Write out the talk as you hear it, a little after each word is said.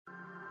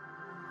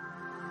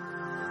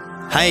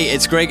Hey,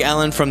 it's Greg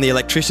Allen from the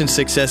Electrician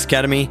Success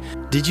Academy.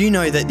 Did you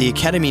know that the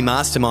Academy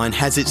Mastermind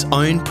has its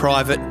own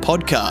private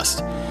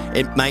podcast?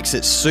 It makes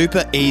it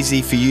super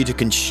easy for you to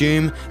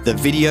consume the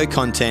video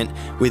content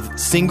with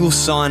single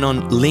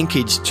sign-on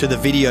linkage to the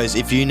videos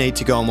if you need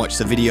to go and watch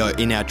the video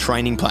in our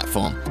training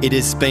platform. It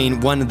has been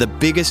one of the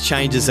biggest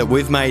changes that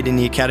we've made in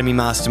the Academy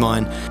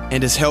Mastermind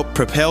and has helped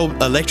propel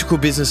electrical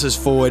businesses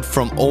forward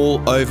from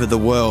all over the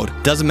world.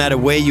 Doesn't matter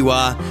where you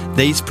are,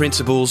 these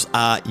principles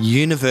are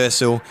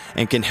universal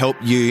and can help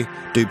you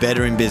do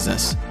better in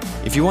business.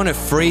 If you want a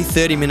free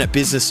 30-minute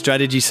business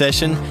strategy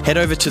session, head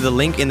over to the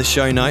link in the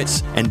show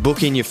notes and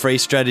book in your free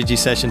strategy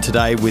session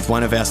today with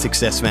one of our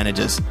success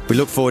managers. We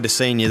look forward to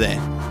seeing you there.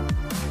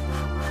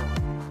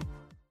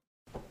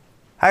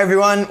 Hey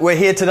everyone, we're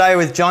here today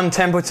with John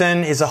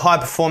Templeton. He's a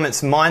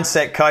high-performance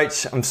mindset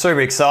coach. I'm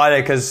super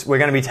excited because we're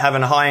going to be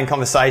having a high-end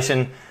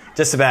conversation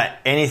just about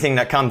anything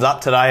that comes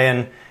up today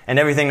and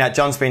everything that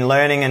John's been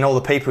learning and all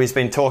the people he's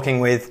been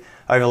talking with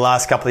over the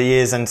last couple of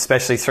years and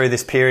especially through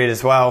this period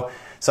as well.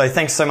 So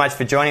thanks so much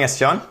for joining us,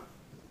 John.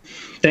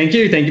 Thank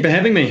you for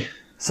having me.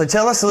 So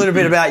tell us a little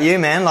bit about you,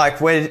 man. Like,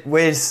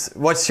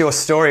 what's your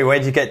story?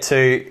 Where'd you get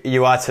to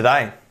you are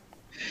today?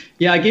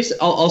 Yeah, I guess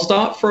I'll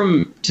start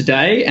from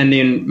today and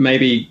then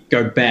maybe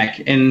go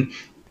back, and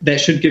that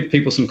should give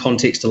people some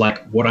context to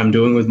like what I'm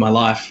doing with my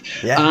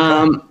life. Yeah.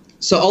 Cool.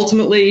 So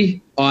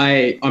ultimately,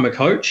 I'm a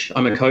coach.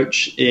 I'm a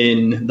coach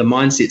in the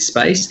mindset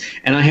space,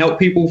 and I help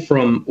people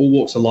from all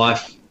walks of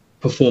life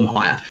perform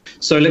higher.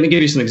 So let me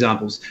give you some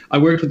examples. I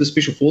worked with the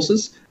Special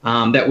Forces.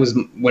 That was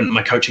when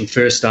my coaching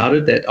first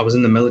started, that I was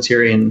in the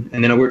military and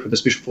then I worked with the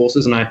Special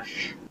Forces and I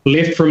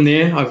left from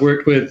there. I've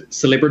worked with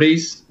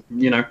celebrities,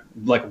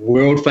 like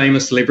world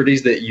famous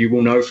celebrities that you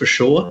will know for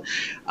sure.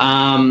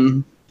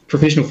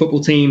 Professional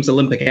football teams,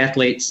 Olympic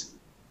athletes.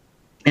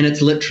 And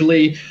it's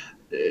literally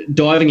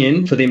diving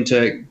in for them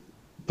to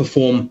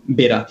perform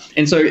better.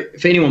 And so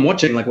for anyone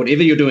watching, like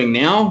whatever you're doing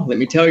now, let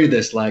me tell you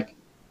this, like,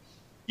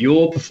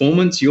 your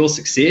performance, your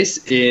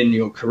success in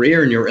your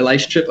career and your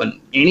relationship and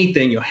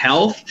anything, your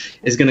health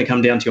is going to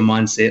come down to your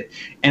mindset.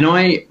 And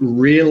I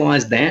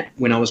realized that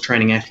when I was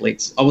training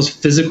athletes. I was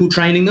physical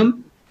training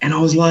them, and I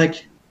was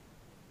like,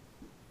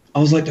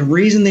 the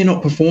reason they're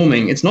not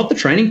performing, it's not the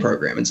training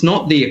program, it's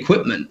not the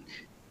equipment,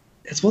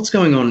 it's what's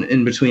going on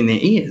in between their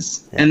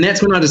ears. Yeah. And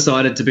that's when I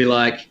decided to be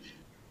like,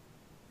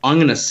 I'm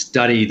going to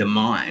study the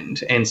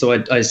mind. And so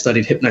I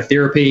studied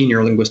hypnotherapy,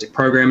 neuro-linguistic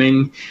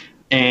programming,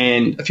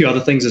 and a few other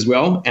things as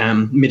well.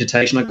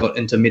 Meditation, I got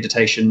into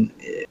meditation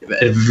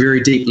at a very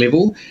deep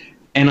level,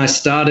 and I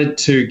started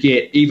to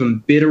get even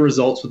better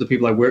results with the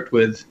people I worked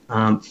with,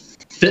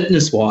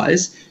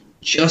 fitness-wise,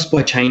 just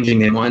by changing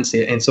their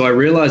mindset. And so I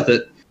realized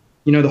that,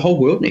 the whole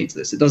world needs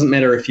this. It doesn't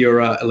matter if you're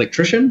an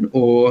electrician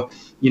or,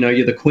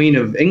 you're the Queen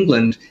of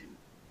England.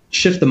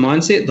 Shift the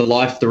mindset,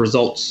 the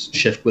results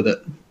shift with it.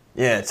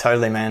 Yeah,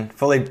 totally, man.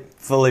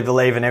 Fully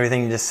believe in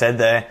everything you just said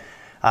there.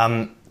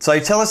 So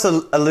tell us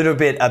a little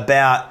bit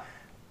about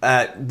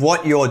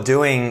what you're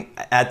doing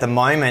at the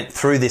moment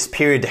through this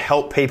period to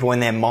help people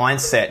in their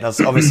mindset. There's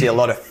obviously a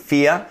lot of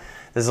fear.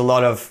 There's a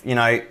lot of,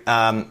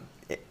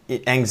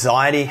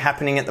 anxiety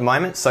happening at the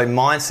moment. So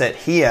mindset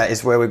here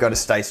is where we've got to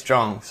stay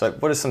strong. So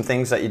what are some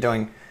things that you're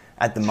doing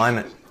at the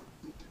moment?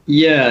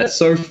 Yeah,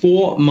 so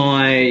for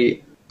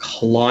my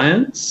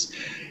clients,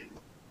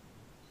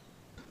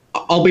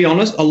 I'll be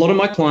honest, a lot of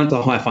my clients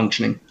are high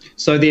functioning.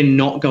 So they're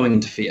not going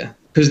into fear,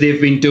 because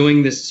they've been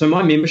doing this. So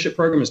my membership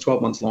program is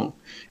 12 months long.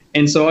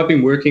 And so I've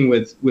been working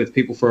with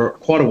people for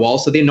quite a while.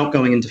 So they're not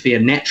going into fear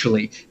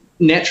naturally.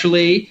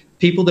 Naturally,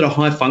 people that are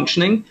high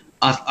functioning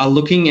are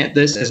looking at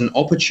this as an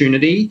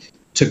opportunity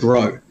to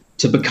grow,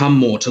 to become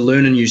more, to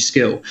learn a new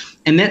skill.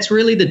 And that's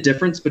really the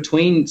difference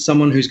between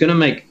someone who's going to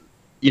make,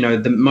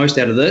 the most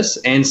out of this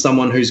and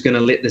someone who's going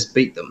to let this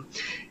beat them.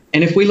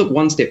 And if we look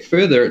one step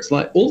further, it's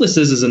like all this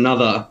is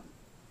another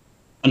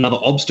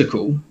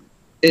obstacle.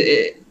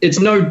 It's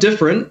no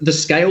different. The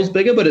scale's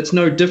bigger, but it's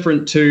no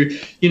different to,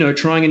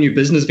 trying a new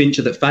business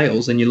venture that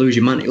fails and you lose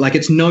your money. Like,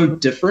 it's no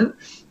different.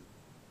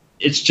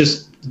 It's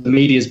just the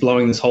media's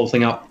blowing this whole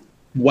thing up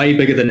way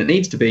bigger than it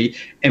needs to be,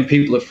 and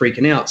people are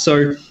freaking out.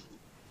 So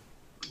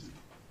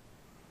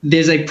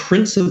there's a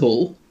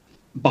principle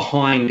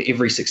behind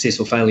every success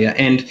or failure,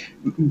 and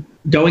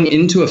going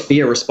into a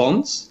fear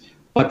response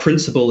by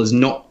principle is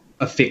not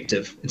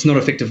effective. It's not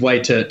an effective way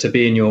to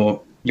be in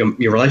your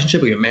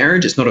relationship or your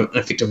marriage. It's not an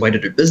effective way to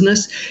do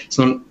business.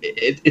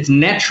 It's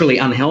naturally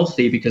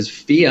unhealthy, because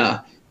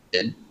fear,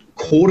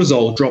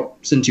 cortisol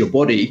drops into your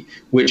body,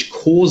 which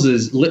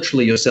causes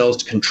literally your cells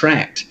to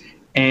contract,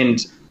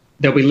 and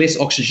there'll be less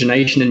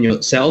oxygenation in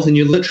your cells, and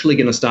you're literally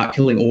going to start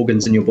killing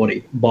organs in your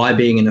body by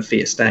being in a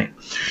fear state.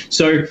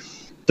 So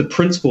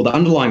the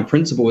underlying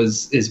principle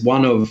is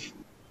one of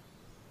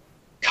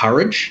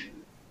courage,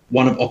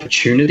 one of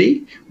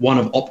opportunity, one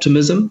of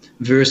optimism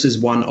versus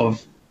one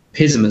of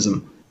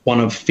pessimism, one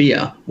of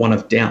fear, one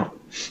of doubt.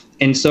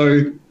 And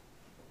so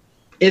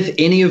if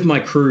any of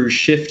my crew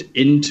shift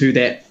into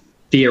that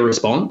fear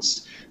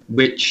response,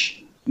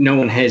 which no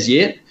one has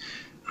yet,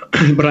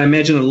 but I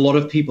imagine a lot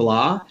of people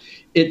are.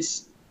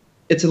 It's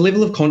a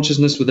level of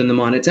consciousness within the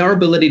mind. It's our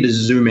ability to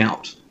zoom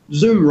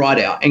right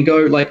out and go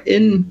like,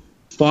 in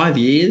 5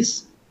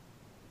 years,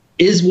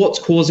 is what's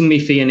causing me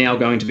fear now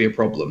going to be a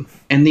problem?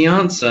 And the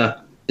answer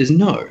is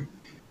no.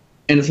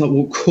 And it's like,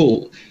 well,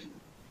 cool.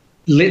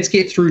 Let's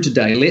get through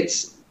today.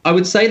 I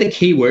would say the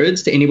key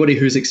words to anybody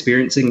who's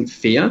experiencing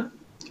fear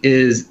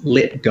is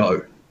let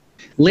go.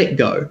 Let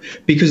go.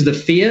 Because the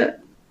fear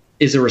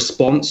is a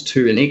response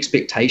to an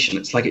expectation.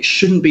 It's like, it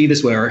shouldn't be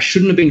this way, or I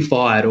shouldn't have been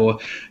fired, or,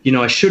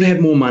 I should have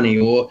more money,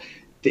 or,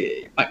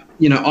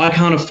 I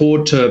can't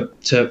afford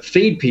to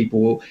feed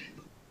people.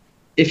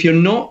 If you're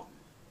not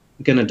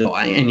going to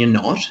die, and you're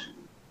not,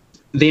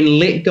 then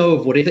let go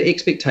of whatever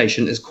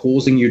expectation is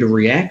causing you to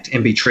react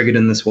and be triggered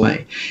in this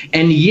way.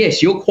 And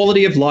yes, your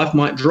quality of life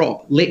might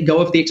drop. Let go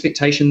of the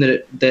expectation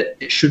that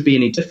it should be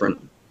any different.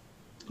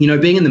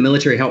 Being in the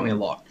military helped me a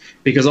lot,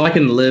 because I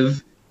can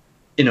live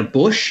in a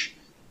bush,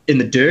 in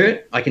the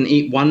dirt. I can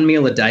eat one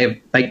meal a day of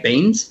baked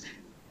beans,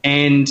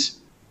 and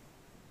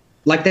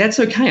like, that's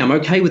okay. I'm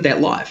okay with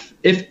that life.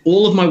 If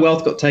all of my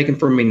wealth got taken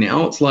from me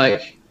now, it's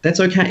like, that's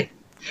okay.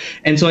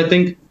 And so I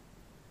think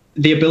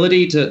the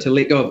ability to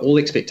let go of all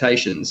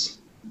expectations,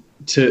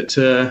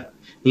 to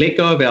let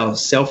go of our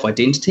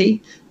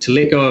self-identity, to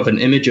let go of an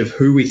image of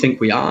who we think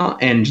we are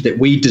and that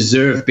we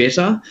deserve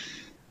better,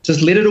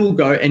 just let it all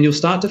go, and you'll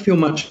start to feel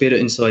much better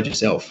inside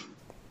yourself.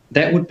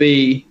 That would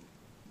be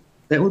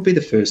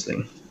the first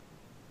thing.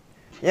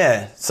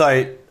 Yeah.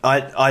 So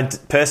I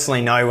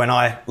personally know when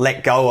I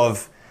let go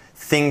of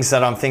things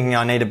that I'm thinking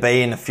I need to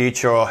be in the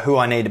future or who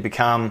I need to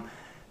become,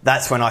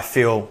 that's when I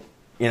feel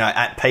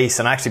at peace,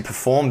 and I actually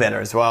perform better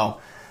as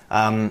well.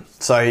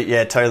 So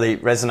yeah, totally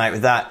resonate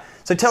with that.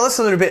 So tell us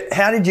a little bit,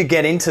 how did you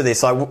get into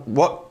this? Like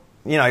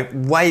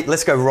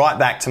let's go right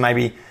back to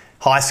maybe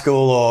high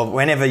school, or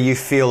whenever you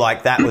feel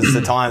like that was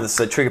the time, that's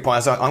the trigger point. I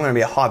was like, I'm going to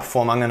be a high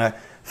performer. I'm going to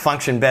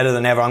function better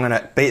than ever. I'm going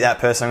to beat that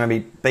person. I'm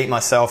going to beat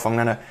myself. I'm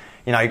going to,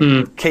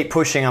 keep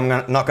pushing. I'm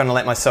not going to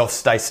let myself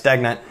stay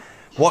stagnant.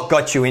 What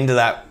got you into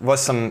that?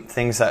 What's some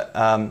things that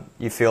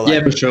you feel like?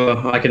 Yeah, for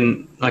sure. I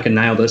can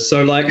nail this.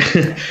 So like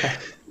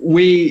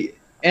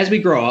as we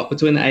grow up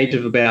between the age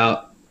of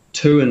about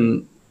 2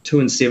 and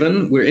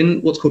 7, we're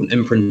in what's called an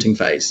imprinting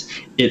phase.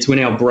 It's when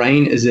our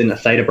brain is in a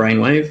theta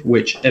brainwave,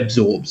 which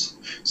absorbs.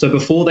 So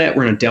before that,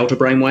 we're in a delta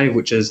brainwave,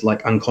 which is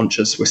like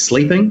unconscious. We're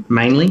sleeping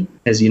mainly,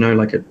 as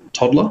like a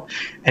toddler.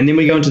 And then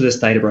we go into this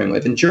theta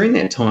brainwave. And during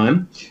that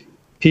time,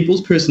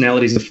 people's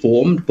personalities are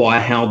formed by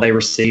how they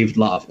received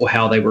love or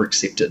how they were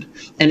accepted.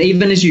 And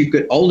even as you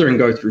get older and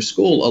go through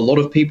school, a lot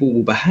of people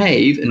will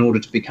behave in order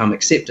to become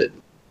accepted.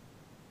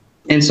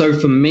 And so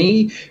for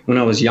me, when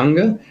I was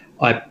younger,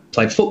 I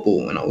played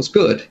football and I was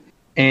good.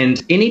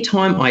 And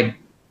anytime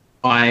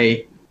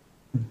I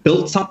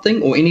built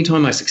something, or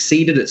anytime I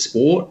succeeded at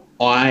sport,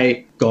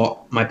 I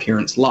got my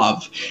parents'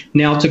 love.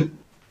 Now,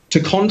 to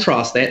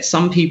contrast that,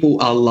 some people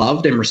are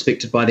loved and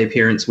respected by their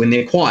parents when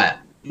they're quiet.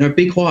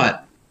 Be quiet.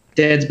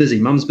 Dad's busy,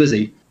 mum's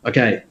busy.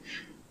 Okay.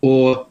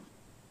 Or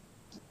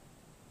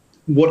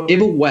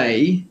whatever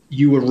way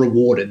you were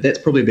rewarded, that's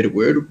probably a better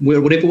word,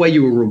 whatever way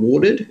you were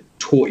rewarded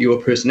taught you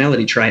a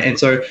personality trait. And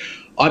so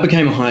I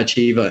became a high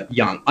achiever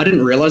young. I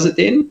didn't realize it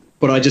then,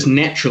 but I just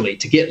naturally,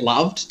 to get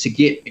loved, to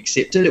get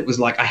accepted, it was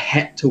like I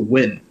had to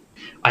win.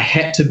 I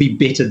had to be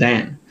better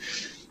than.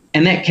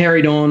 And that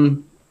carried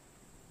on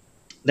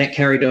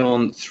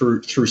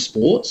through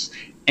sports.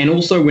 And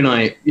also when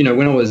I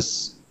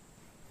was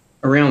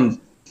around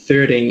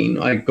 13,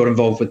 I got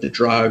involved with the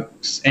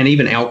drugs and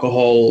even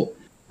alcohol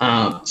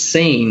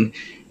scene.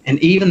 And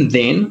even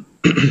then,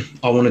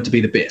 I wanted to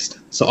be the best.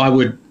 So I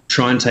would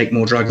try and take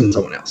more drugs than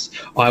someone else.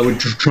 I would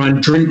try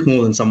and drink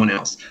more than someone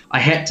else. I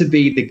had to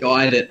be the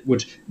guy that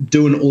would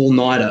do an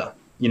all-nighter.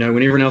 When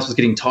everyone else was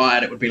getting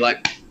tired, it would be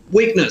like,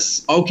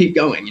 weakness, I'll keep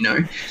going,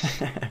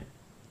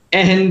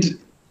 And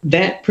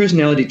that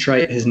personality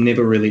trait has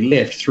never really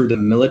left. Through the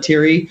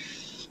military,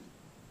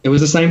 it was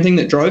the same thing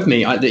that drove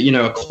me.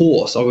 A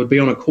course, I would be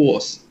on a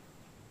course,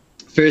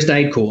 first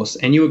aid course,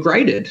 and you were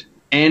graded.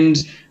 And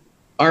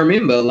I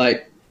remember,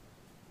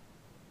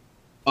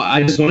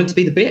 I just wanted to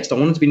be the best. I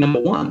wanted to be number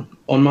one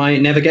on my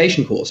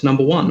navigation course,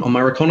 number one on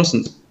my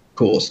reconnaissance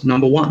course,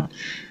 number one.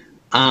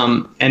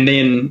 And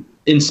then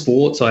in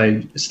sports,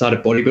 I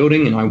started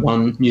bodybuilding and I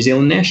won New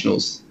Zealand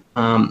nationals.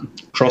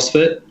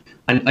 CrossFit,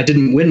 I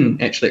didn't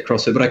win actually at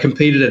CrossFit, but I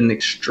competed at an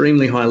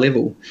extremely high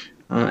level.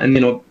 And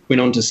then I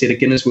went on to set a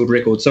Guinness World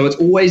Record. So it's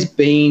always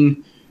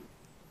been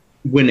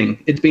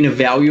winning. It's been a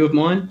value of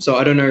mine. So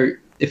I don't know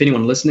if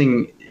anyone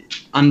listening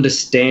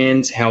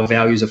understands how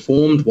values are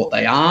formed, what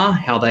they are,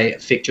 how they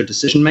affect your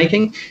decision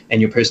making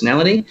and your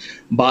personality.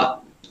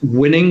 But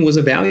winning was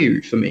a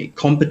value for me.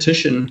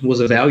 Competition was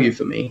a value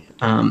for me.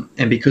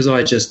 And because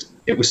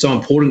it was so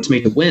important to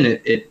me to win,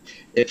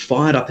 it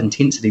fired up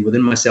intensity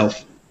within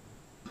myself.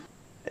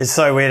 It's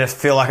so weird. I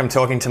feel like I'm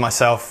talking to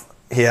myself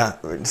here.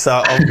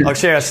 So I'll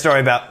share a story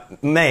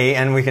about me,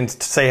 and we can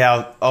see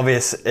how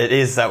obvious it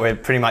is that we're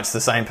pretty much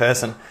the same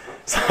person.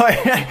 So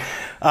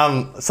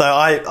So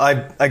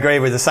I agree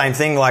with the same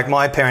thing. Like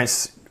my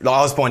parents, like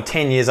I was born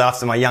 10 years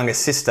after my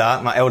youngest sister.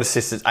 My eldest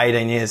sister's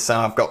 18 years, so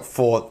I've got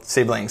 4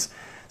 siblings.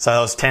 So I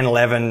was 10,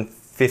 11,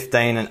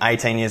 15 and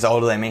 18 years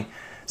older than me.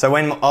 So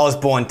when I was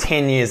born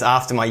 10 years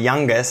after my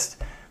youngest,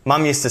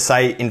 Mum used to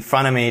say in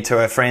front of me to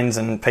her friends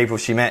and people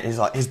she met,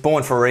 he's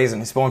born for a reason,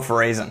 he's born for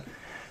a reason.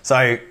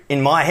 So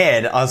in my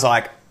head, I was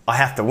like, I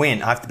have to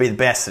win, I have to be the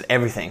best at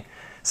everything.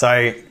 So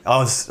I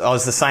was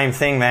the same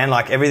thing, man.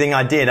 Like everything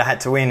I did, I had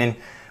to win. And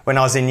when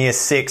I was in year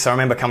 6, I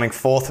remember coming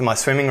 4th in my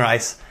swimming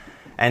race,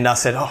 and I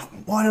said, "Oh,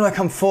 why did I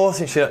come 4th?"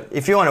 And she said,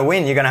 "If you want to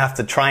win, you're going to have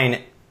to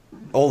train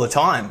all the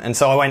time." And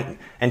so I went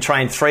and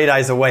trained 3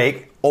 days a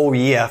week all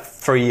year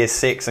through year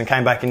 6, and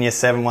came back in year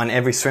 7, won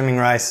every swimming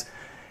race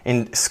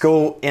in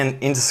school,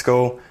 into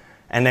school,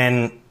 and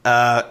then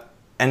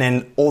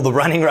all the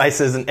running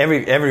races and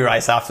every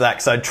race after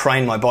that. So I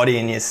trained my body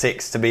in year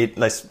 6 to be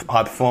less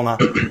high performer.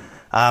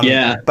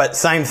 But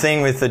same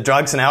thing with the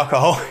drugs and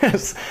alcohol.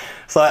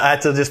 So I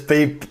had to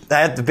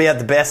be at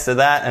the best of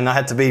that, and I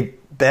had to be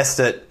best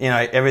at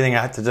everything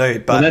I had to do.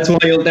 But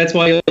well, that's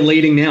why you're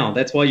leading now.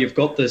 That's why you've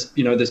got this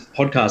this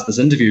podcast, this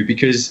interview,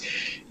 because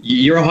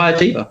you're a high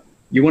achiever.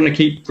 You want to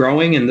keep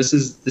growing, and this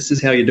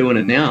is how you're doing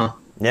it now.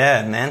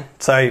 Yeah, man.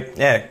 So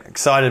yeah,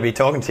 excited to be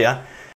talking to you.